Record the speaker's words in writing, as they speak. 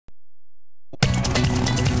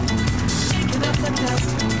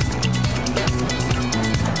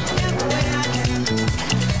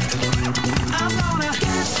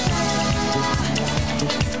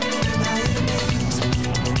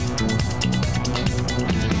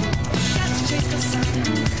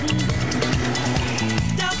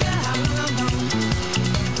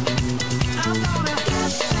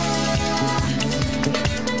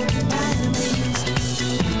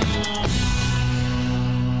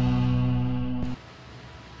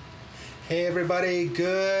Hey everybody,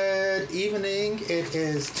 good evening. It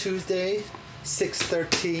is Tuesday,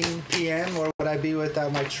 6:13 p.m. Where would I be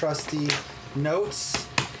without my trusty notes?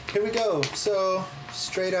 Here we go. So,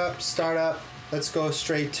 straight up, start up. Let's go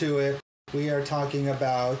straight to it. We are talking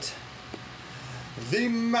about the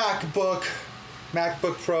MacBook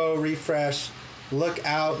Pro refresh. Look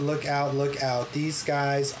out, look out, look out. These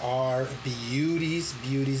guys are beauties,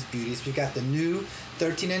 beauties, beauties. We got the new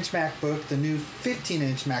 13-inch MacBook, the new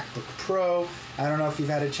 15-inch MacBook Pro. I don't know if you've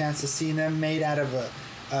had a chance to see them, made out of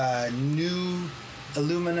a new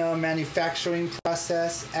aluminum manufacturing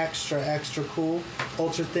process. Extra, extra cool.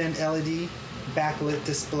 Ultra-thin LED backlit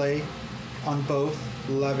display on both.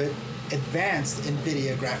 Love it. Advanced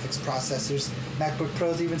NVIDIA graphics processors. MacBook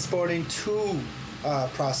Pro's even sporting two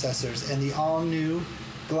processors and the all-new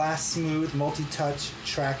glass smooth multi-touch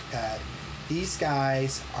trackpad. These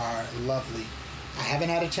guys are lovely. I haven't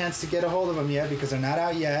had a chance to get a hold of them yet because they're not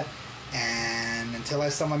out yet, and until I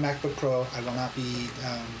sell my MacBook Pro I will not be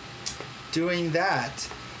doing that.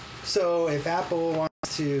 So if Apple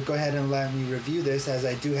wants to go ahead and let me review this, as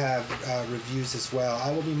I do have reviews as well,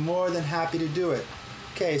 I will be more than happy to do it.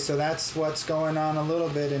 Okay, so that's what's going on a little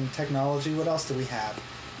bit in technology. What else do we have?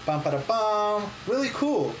 Bum-ba-da-bum. Really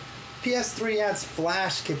cool. PS3 adds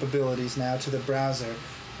Flash capabilities now to the browser,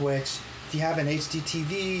 which if you have an HD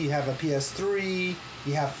TV, you have a PS3,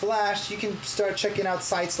 you have Flash, you can start checking out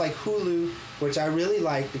sites like Hulu, which I really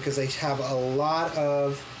like because they have a lot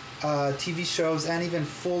of TV shows and even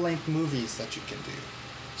full-length movies that you can do.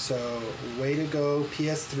 So, way to go,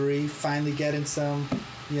 PS3, finally getting some,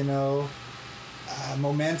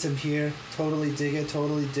 momentum here. Totally dig it,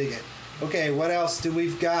 totally dig it. Okay, what else do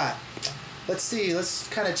we've got? Let's see. Let's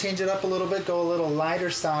kind of change it up a little bit. Go a little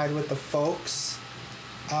lighter side with the folks.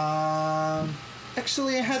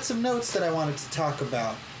 Actually, I had some notes that I wanted to talk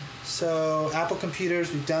about. So, Apple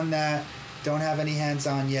computers, we've done that. Don't have any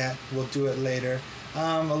hands-on yet. We'll do it later.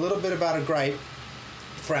 A little bit about a gripe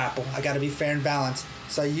for Apple. I got to be fair and balanced.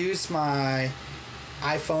 So, I use my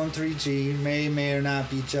iPhone 3G. May or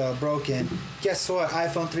not be jailbroken. Guess what?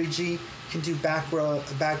 iPhone 3G can do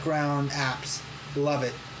background apps. Love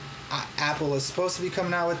it. Apple is supposed to be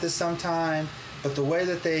coming out with this sometime, but the way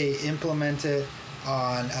that they implement it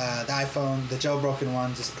on the iPhone, the jailbroken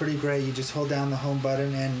ones, is pretty great. You just hold down the home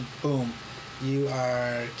button and boom, you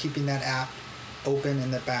are keeping that app open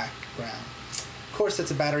in the background. Of course,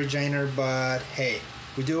 it's a battery drainer, but hey,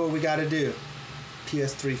 we do what we got to do.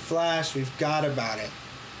 PS3 Flash, we've got about it.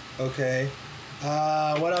 Okay.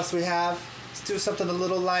 What else we have? Let's do something a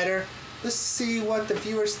little lighter. Let's see what the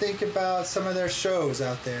viewers think about some of their shows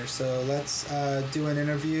out there. So let's do an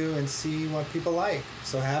interview and see what people like.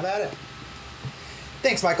 So have at it.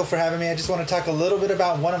 Thanks, Michael, for having me. I just want to talk a little bit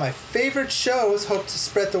about one of my favorite shows. Hope to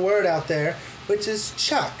spread the word out there, which is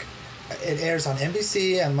Chuck. It airs on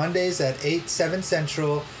NBC on Mondays at 7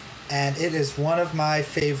 Central, and it is one of my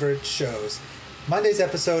favorite shows. Monday's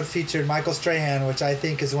episode featured Michael Strahan, which I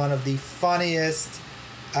think is one of the funniest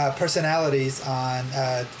personalities on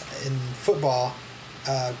in football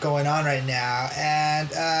going on right now, and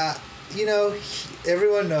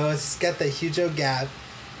everyone knows he's got the huge old gap,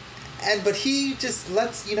 but he just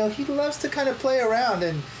lets he loves to kind of play around,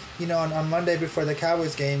 and on Monday before the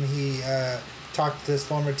Cowboys game he talked to his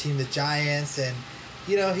former team, the Giants, and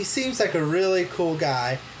he seems like a really cool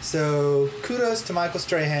guy. So kudos to Michael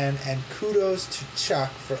Strahan and kudos to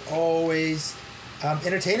Chuck for always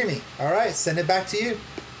entertaining me. All right, send it back to you.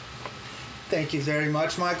 Thank you very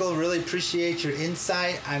much, Michael. Really appreciate your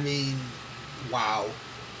insight. I mean, wow.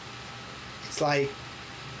 It's like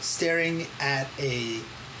staring at a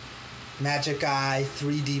Magic Eye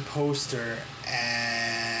 3D poster,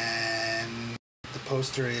 and the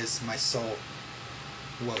poster is my soul.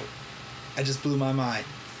 Whoa. I just blew my mind.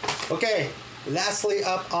 Okay, lastly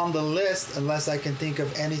up on the list, unless I can think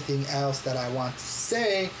of anything else that I want to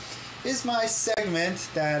say, is my segment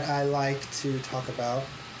that I like to talk about,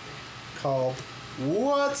 called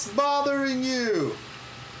What's Bothering You?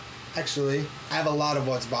 Actually, I have a lot of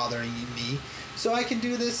what's bothering me, so I can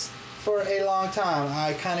do this for a long time.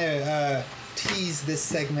 I kind of teased this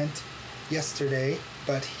segment yesterday,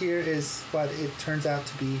 but here is what it turns out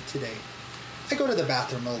to be today. I go to the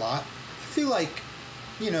bathroom a lot. I feel like,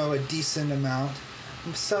 a decent amount.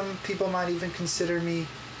 Some people might even consider me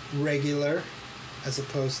regular as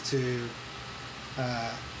opposed to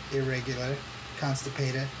irregular,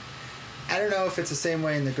 constipated. I don't know if it's the same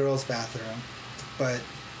way in the girls' bathroom, but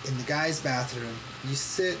in the guys' bathroom, you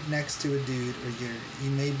sit next to a dude, or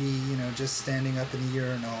you may be, just standing up in the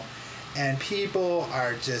urinal, and people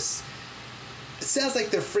are just, it sounds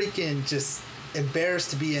like they're freaking just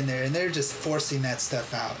embarrassed to be in there, and they're just forcing that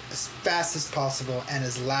stuff out as fast as possible and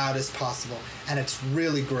as loud as possible, and it's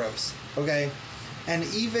really gross. Okay, and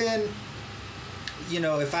even, you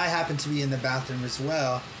know, if I happen to be in the bathroom as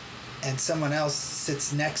well and someone else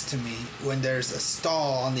sits next to me when there's a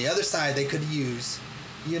stall on the other side they could use,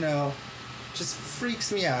 you know, just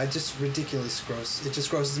freaks me out. It just ridiculous gross. It just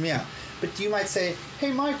grosses me out. But you might say,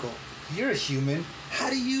 hey, Michael, you're a human. How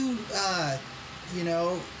do you, you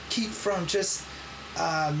know, keep from just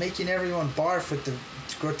making everyone barf with the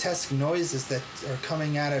grotesque noises that are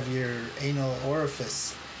coming out of your anal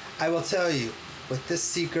orifice? I will tell you with this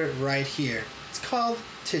secret right here. It's called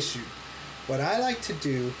tissue. What I like to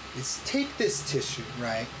do is take this tissue,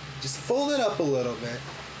 right? Just fold it up a little bit.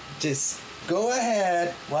 Just go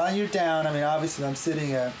ahead while you're down. I mean, obviously I'm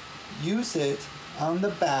sitting up. Use it on the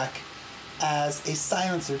back as a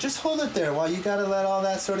silencer. Just hold it there while you gotta let all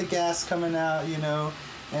that sort of gas coming out, you know,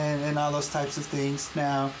 and all those types of things.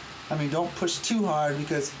 Now, I mean, don't push too hard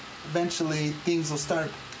because eventually things will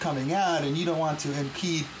start coming out and you don't want to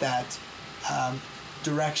impede that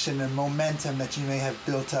direction and momentum that you may have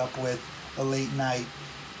built up with a late night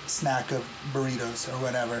snack of burritos or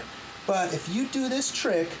whatever. But if you do this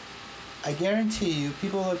trick, I guarantee you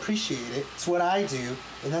people will appreciate it. It's what I do,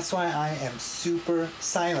 and that's why I am super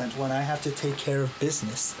silent when I have to take care of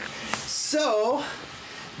business. So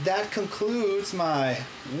that concludes my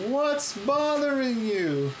What's Bothering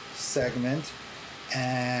You segment,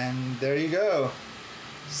 and there you go.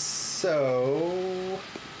 So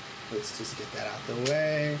let's just get that out the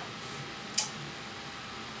way.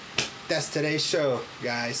 That's today's show,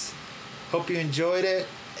 guys. Hope you enjoyed it.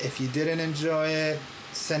 If you didn't enjoy it,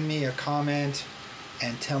 send me a comment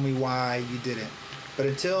and tell me why you didn't. But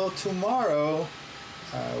until tomorrow,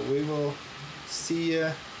 we will see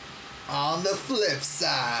you on the flip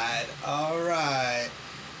side. All right.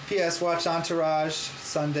 P.S. Watch Entourage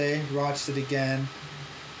Sunday. Watched it again.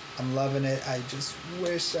 I'm loving it. I just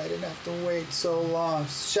wish I didn't have to wait so long.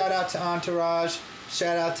 Shout out to Entourage.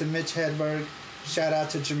 Shout out to Mitch Hedberg. Shout out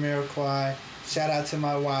to Jamiroquai. Shout out to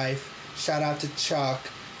my wife. Shout out to Chuck.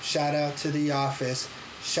 Shout out to The Office.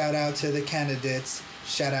 Shout out to the candidates.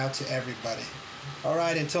 Shout out to everybody. All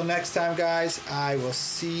right, until next time, guys, I will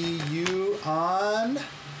see you on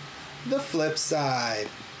the flip side.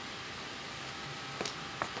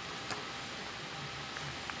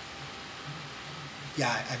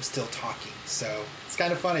 Yeah, I'm still talking, so it's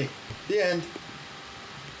kind of funny. The end.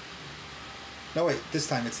 No, wait, this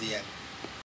time it's the end.